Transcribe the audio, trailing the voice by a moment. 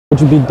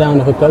you be down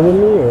to hook up with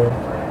me, or?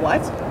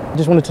 What?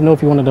 Just wanted to know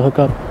if you wanted to hook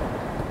up.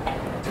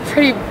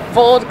 Pretty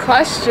bold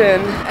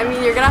question. I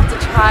mean, you're gonna have to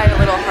try a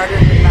little harder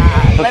than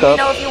that. Let me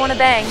know if you want to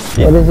bang.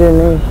 What is your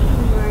name?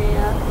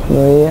 Maria.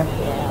 Maria?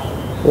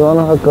 You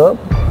wanna hook up?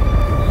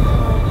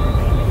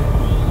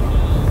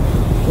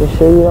 You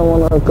sure you don't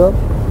wanna hook up?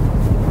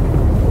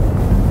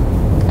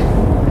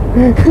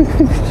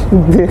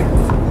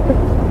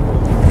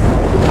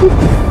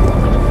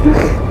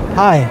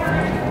 Hi.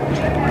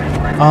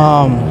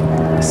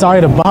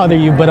 Sorry to bother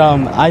you, but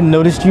I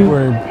noticed you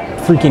were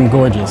freaking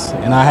gorgeous,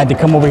 and I had to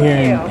come over here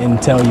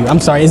and tell you. I'm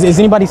sorry. Is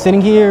anybody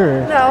sitting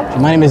here? Or? No.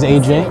 My name is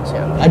AJ.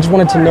 I just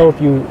wanted to know if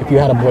you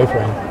had a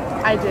boyfriend.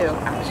 I do,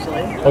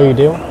 actually. Oh, you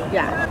do?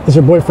 Yeah. Is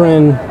your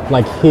boyfriend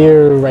like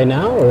here right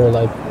now, or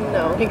like?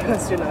 No, he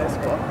goes to another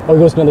school. Oh, he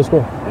goes to another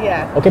school.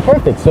 Yeah. Okay,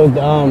 perfect. So,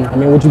 I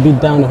mean, would you be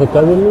down to hook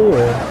up with me,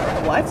 or?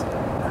 What?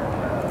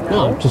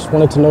 No, just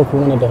wanted to know if you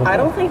wanted to hook up. I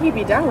don't think he'd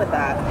be down with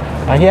that.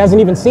 He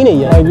hasn't even seen it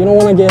yet. Like, you don't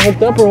want to get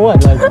hooked up or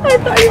what? Like, I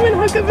thought you meant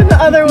hook up in the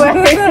other way.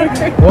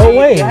 What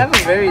way? You have a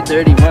very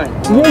dirty mind.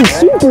 You're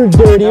super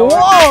dirty.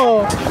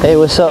 Whoa! Hey,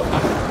 what's up?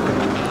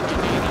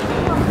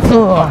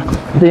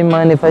 Do you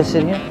mind if I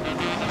sit here?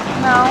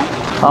 No.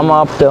 I'm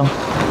Opto.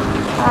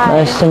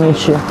 Hi. Nice to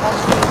meet you.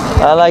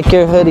 I like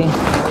your hoodie.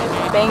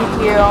 Thank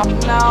you.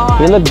 No.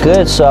 You look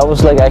good, so I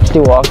was like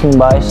actually walking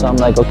by, so I'm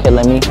like, okay,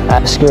 let me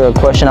ask you a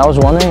question. I was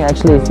wondering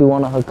actually if you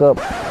want to hook up.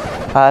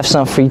 I have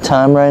some free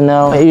time right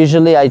now.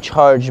 Usually I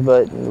charge,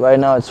 but right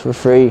now it's for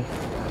free.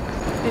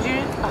 Did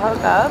you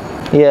hook up?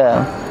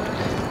 Yeah.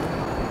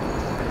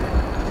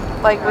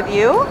 Like with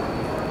you?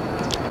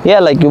 Yeah,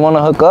 like you want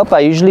to hook up? I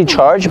usually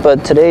charge,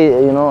 but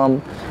today, you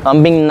know,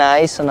 I'm being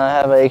nice and I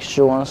have an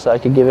extra one, so I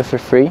could give it for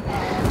free.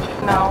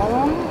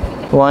 No.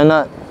 Why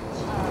not?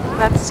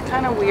 That's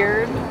kind of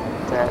weird.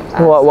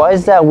 Why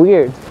is that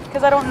weird?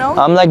 Because I don't know.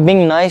 I'm like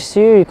being nice to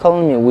you. You're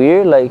calling me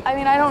weird. Like I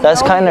mean, I don't.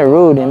 That's kind of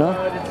rude, you know.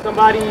 Did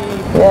somebody?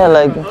 Yeah,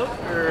 like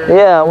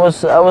yeah. I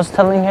was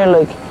telling her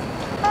like,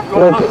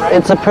 look,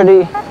 it's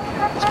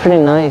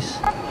pretty nice.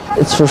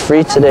 It's for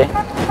free today.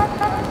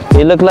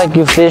 You look like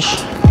you fish.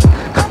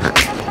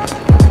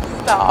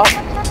 Stop.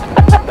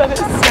 That is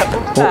so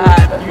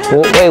bad.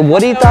 Wait, what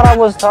do you thought I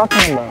was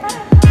talking about?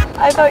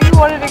 I thought you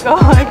wanted to go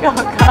like go.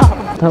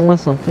 Talking about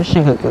some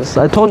fishing hookers.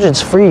 I told you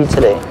it's free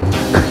today.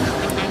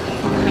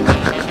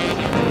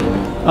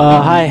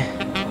 Hi.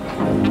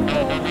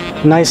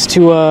 Nice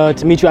to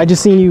meet you. I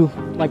just seen you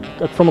like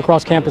from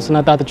across campus, and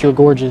I thought that you were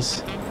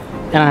gorgeous,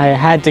 and I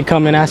had to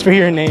come and ask for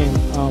your name.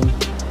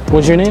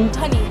 What's your name?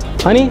 Honey.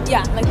 Honey?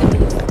 Yeah, like the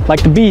bees.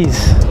 Like the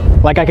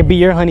bees. Like I could be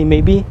your honey,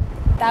 maybe.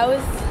 That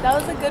was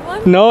a good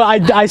one. No,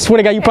 I swear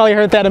to God, you probably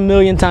heard that a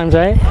million times,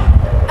 right?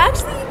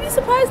 Actually, you'd be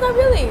surprised. Not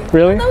really.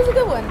 Really? That was a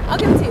good one. I'll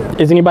give it to you.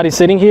 Is anybody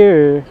sitting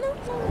here? Or?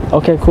 No.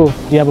 Okay, cool.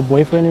 Do you have a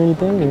boyfriend or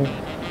anything? Or?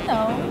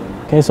 No.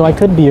 Okay, so I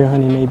could be your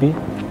honey, maybe.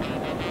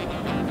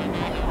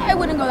 I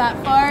wouldn't go that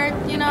far,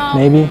 you know.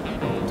 Maybe.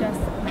 Just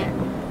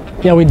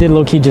Yeah, we did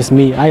low-key just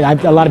meet.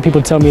 A lot of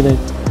people tell me that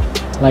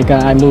like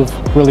I move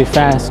really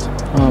fast.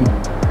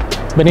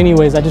 But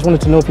anyways, I just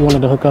wanted to know if you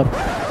wanted to hook up.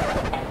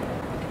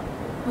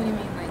 What do you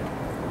mean,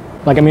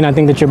 like? Like, I mean, I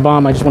think that you're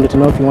bomb. I just wanted to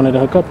know if you wanted to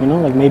hook up, you know?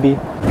 Like, maybe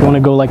if you want to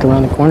go, like,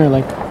 around the corner,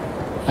 like,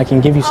 I can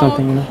give you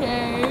something, you know? Okay.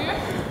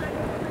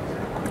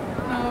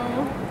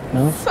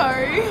 No?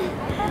 Sorry.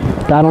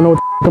 I don't know what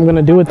the I'm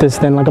gonna do with this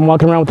then. Like, I'm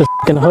walking around with this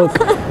fucking hook.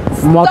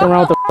 I'm walking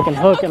around with the fucking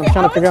hook, and I'm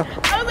trying to figure out.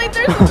 I was like,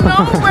 there's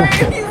no way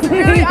he's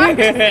really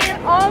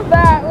acting on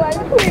that. Like,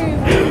 please.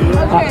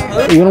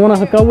 Okay. You don't want to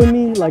hook up with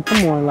me? Like,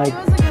 come on, like. It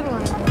was a good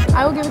one.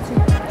 I will give it to you.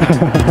 It was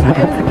a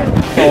good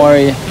one. How are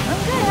you? I'm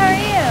good. How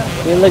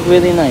are you? You look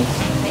really nice.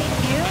 Thank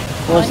you.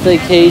 What's the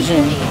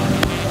occasion?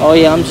 Oh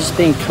yeah, I'm just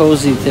being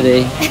cozy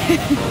today.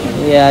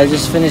 Yeah, I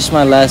just finished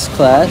my last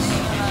class.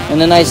 And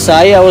then I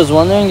saw you, I was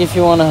wondering if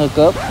you want to hook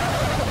up.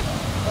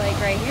 Like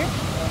right here?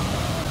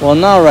 Well,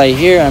 not right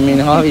here. I mean,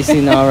 obviously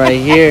not right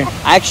here.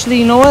 Actually,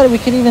 you know what? We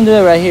could even do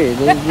it right here. It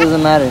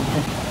doesn't matter.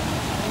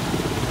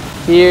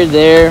 Here,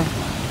 there.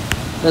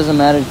 Doesn't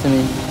matter to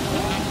me.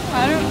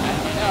 I don't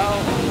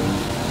know.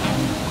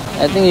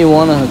 I think you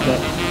want to hook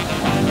up.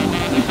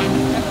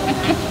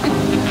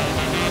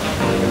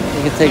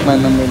 You can take my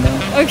number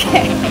down.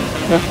 Okay.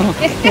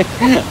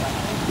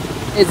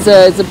 It's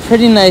a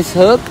pretty nice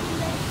hook.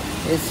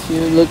 If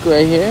you look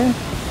right here.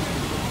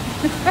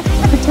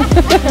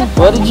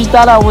 What did you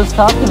thought I was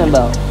talking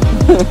about?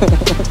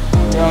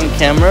 You're on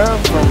camera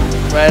from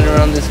right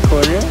around this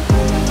corner.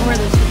 Where are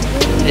those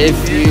people?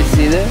 If you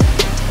see them.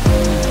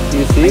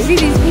 You see? I see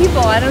these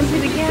people. I don't see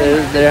the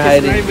camera. They're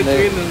hiding.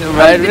 They're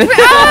right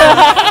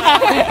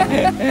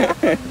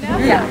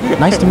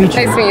Nice to meet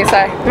you. Nice to meet you,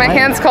 sorry. My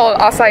hand's called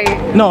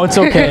acai. No, it's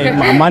okay.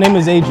 My name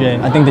is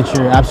AJ. I think that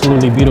you're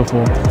absolutely beautiful.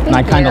 And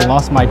I kind of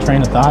lost my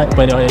train of thought.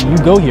 But you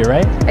go here,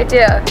 right? I do.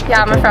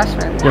 Yeah, I'm a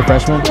freshman. You're a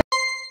freshman?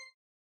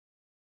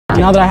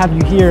 Now that I have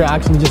you here, I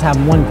actually just have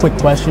one quick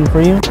question for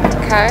you.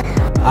 Okay.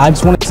 I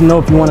just wanted to know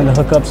if you wanted to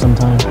hook up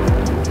sometime.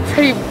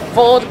 Pretty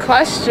bold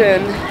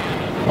question.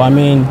 Well, I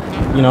mean,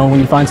 you know, when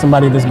you find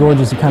somebody this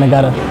gorgeous, you kind of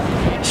gotta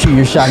shoot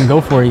your shot and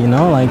go for it, you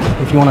know? Like,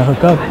 if you want to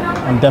hook up,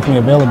 I'm definitely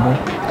available.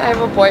 I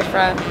have a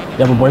boyfriend.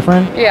 You have a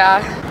boyfriend?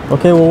 Yeah.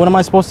 Okay, well, what am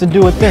I supposed to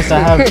do with this? I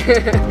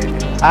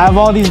have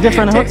all these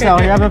different hooks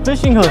out here. I have a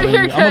fishing hook. I'm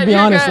gonna be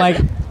honest,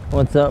 like...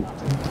 What's up?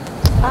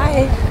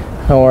 Hi.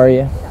 How are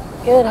you?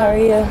 Good, how are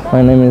you?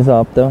 My name is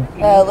Opto.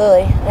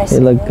 Lily. Nice to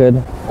You meet look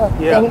good. Oh,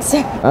 yeah. Thanks.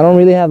 I don't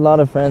really have a lot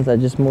of friends. I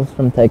just moved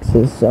from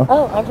Texas, so...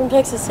 Oh, I'm from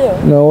Texas too.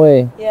 No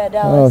way. Yeah, Oh,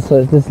 Dallas. so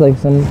is this like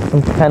some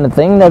kind of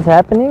thing that's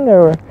happening,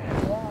 or...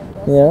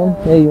 Yeah?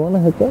 Yeah, you want to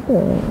hook up,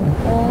 or... I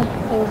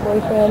have a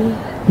boyfriend.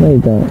 No, you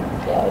don't.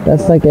 Yeah, I do.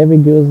 That's like every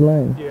girl's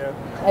line. Yeah,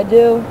 I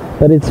do.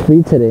 But it's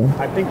free today.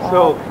 I think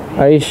so.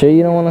 Are you sure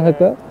you don't want to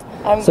hook up?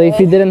 I'm So if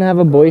you didn't have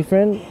a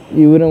boyfriend,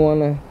 you wouldn't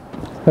want to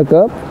hook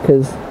up?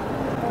 Because,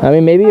 I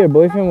mean, maybe your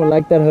boyfriend would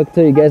like that hook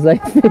too. You guys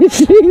like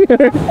fishing?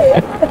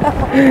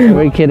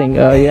 We're kidding.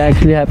 You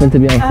actually happen to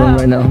be on film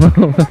right now.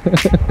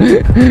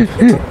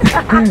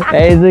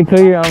 Hey, is it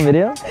cool you're on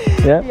video?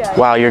 Yeah?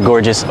 Wow, you're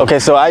gorgeous. Okay,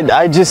 so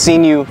I just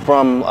seen you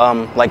from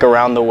like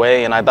around the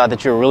way, and I thought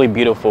that you were really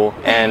beautiful,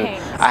 and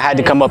I had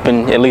to come up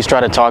and at least try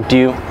to talk to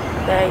you.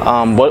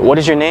 What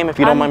is your name, if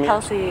you don't mind me?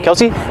 Kelsey.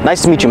 Kelsey?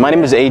 Nice to meet you. My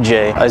name is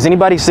AJ. Is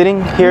anybody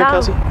sitting here, No,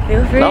 Kelsey?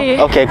 feel free.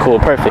 No? Okay, cool,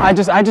 perfect. I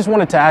just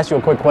wanted to ask you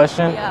a quick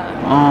question. Yeah.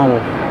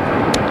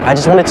 I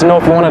just wanted to know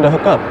if you wanted to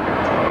hook up.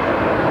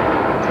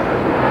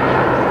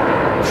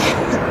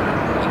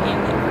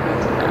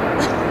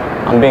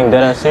 I'm being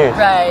dead ass serious.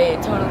 Right,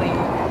 totally.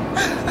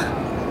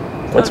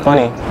 What's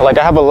funny? Like,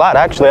 I have a lot,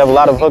 actually. I have a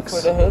lot of hooks.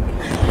 For the hook?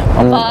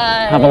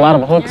 I have a lot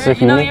of hooks if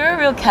you know, need. you're a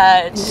real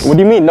catch. What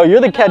do you mean? No,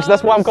 you're the catch.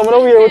 That's why I'm coming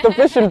over here with the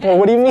fishing pole.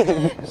 What do you mean?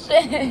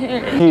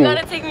 You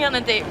gotta take me on a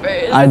date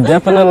first. I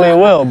definitely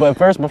will, but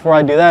first, before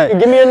I do that,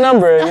 give me your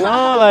number, you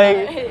know?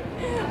 Like...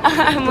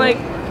 I'm like...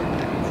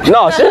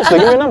 No, seriously,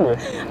 give me your number.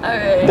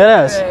 Alright.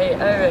 Deadass.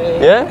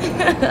 Alright. Yeah?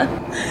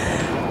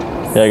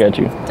 Yeah, I got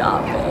you.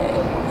 Stop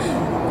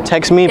it.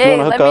 Text me if you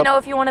want to hook let me up. know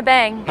if you want to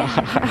bang.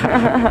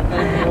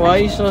 Why are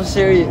you so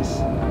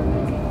serious?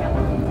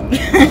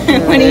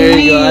 What do you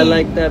mean? I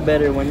like that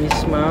better. When you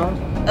smile,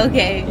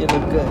 Okay, you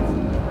look good.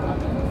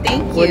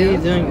 thank you. What are you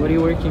doing? What are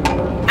you working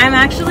on? I'm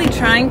actually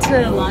trying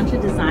to launch a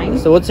design.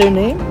 So what's your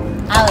name?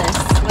 Alice,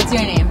 what's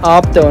your name?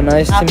 Opto.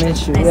 Nice to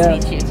meet you. Nice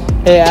to meet you.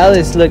 Hey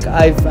Alice, look,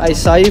 I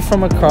saw you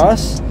from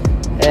across,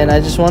 and I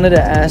just wanted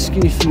to ask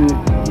you if you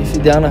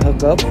down to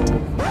hook up.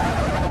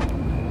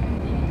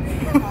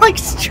 Like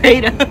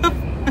straight up.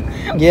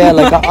 Yeah,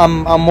 like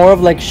I'm more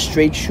of like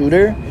straight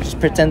shooter. Just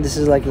pretend this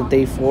is like the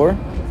day 4.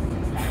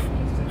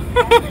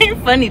 You're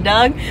funny,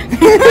 dog.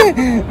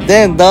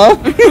 Damn,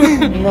 dog.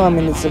 No, I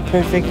mean it's a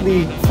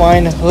perfectly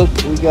fine hook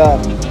we got.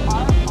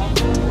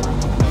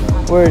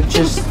 We're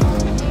just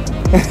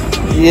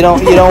you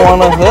don't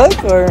want to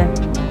hook, or?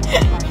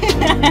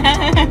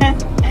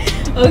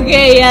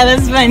 Okay, yeah,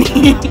 that's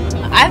funny.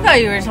 I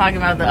thought you were talking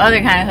about the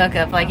other kind of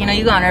hookup, like, you know,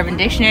 you go on Urban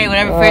Dictionary,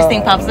 whatever first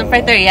thing pops up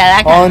right there,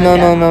 yeah, that kind of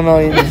hookup. No,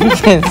 you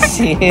can't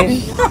see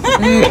it.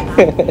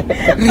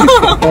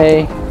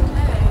 Hey,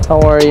 how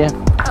are you?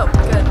 Oh,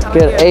 good. How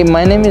Good. Hey,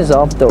 my name is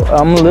Opto.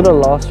 I'm a little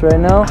lost right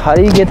now. How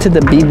do you get to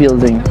the B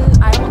building?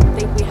 I don't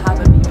think we have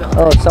a B building.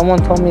 Oh, someone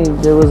told me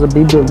there was a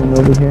B building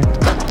over here.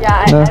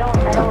 Yeah, No. I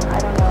don't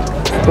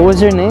know. What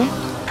was your name?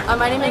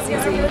 My name is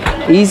Zizi.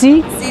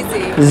 Easy?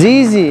 Zizi.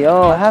 Zizi.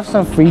 Oh, I have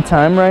some free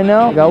time right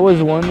now. Like, I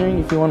was wondering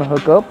if you want to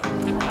hook up.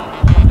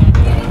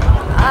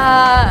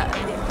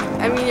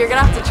 I mean, you're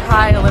gonna have to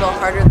try a little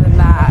harder than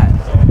that.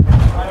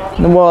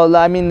 Well,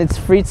 I mean, it's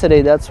free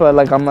today. That's why,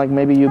 like, I'm like,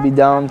 maybe you'd be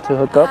down to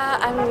hook up.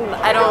 I mean,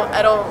 I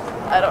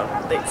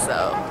don't think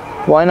so.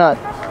 Why not?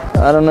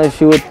 I don't know if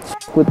you would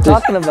with this.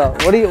 Talking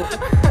about? What are you?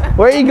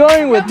 Where are you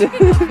going with this?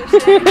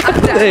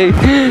 Hey,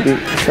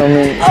 show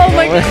me. Oh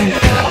my god.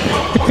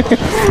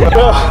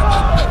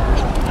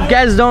 You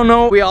guys don't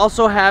know, we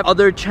also have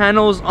other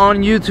channels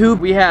on YouTube.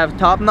 We have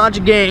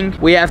TopNotchGang,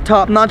 we have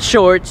TopNotch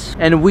Shorts,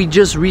 and we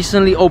just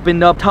recently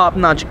opened up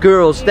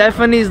TopNotchGirls.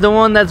 Stephanie's the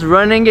one that's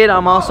running it.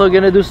 I'm also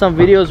gonna do some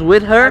videos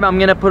with her. I'm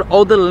gonna put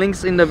all the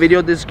links in the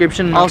video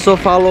description. Also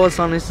follow us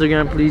on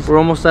Instagram, please. We're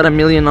almost at 1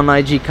 million on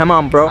IG. Come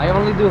on, bro. I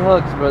only do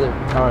hugs, brother.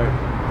 Alright.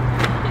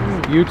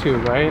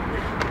 YouTube, right?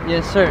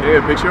 Yes, sir. Can I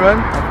get a picture, man?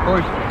 Of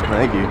course.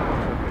 Thank you.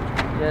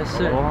 Yes,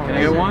 sir. Can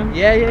I get one?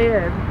 Yeah.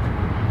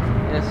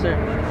 Yes, sir.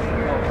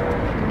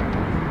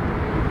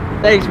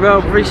 Thanks, bro.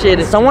 Appreciate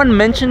it. Someone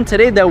mentioned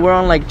today that we're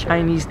on like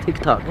Chinese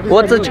TikTok.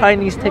 What's a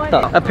Chinese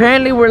TikTok?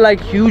 Apparently, we're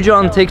like huge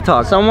on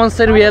TikTok. Someone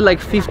said we had like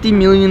 50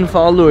 million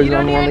followers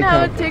on one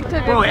account.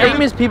 Bro,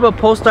 famous people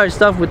post our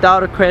stuff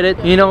without a credit.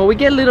 You know, we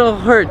get a little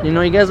hurt. You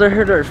know, you guys are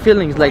hurt our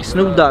feelings, like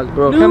Snoop Dogg,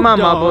 bro. Come on,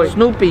 my boy.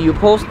 Snoopy, you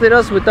posted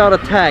us without a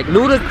tag.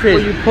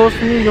 Ludacris, you post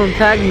me, you don't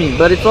tag me.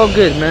 But it's all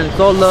good, man. It's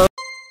all love.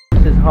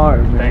 It's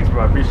hard, man. Thanks,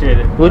 bro. I appreciate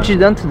it. What you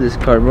done to this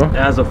car, bro? It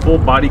has a full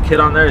body kit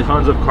on there,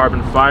 tons of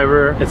carbon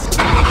fiber. It's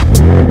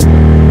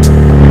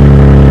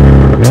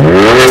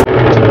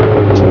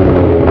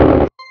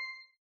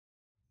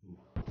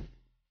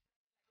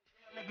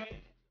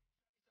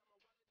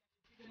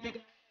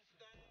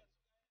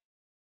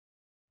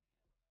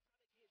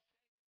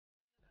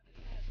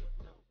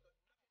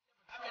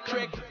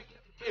trick.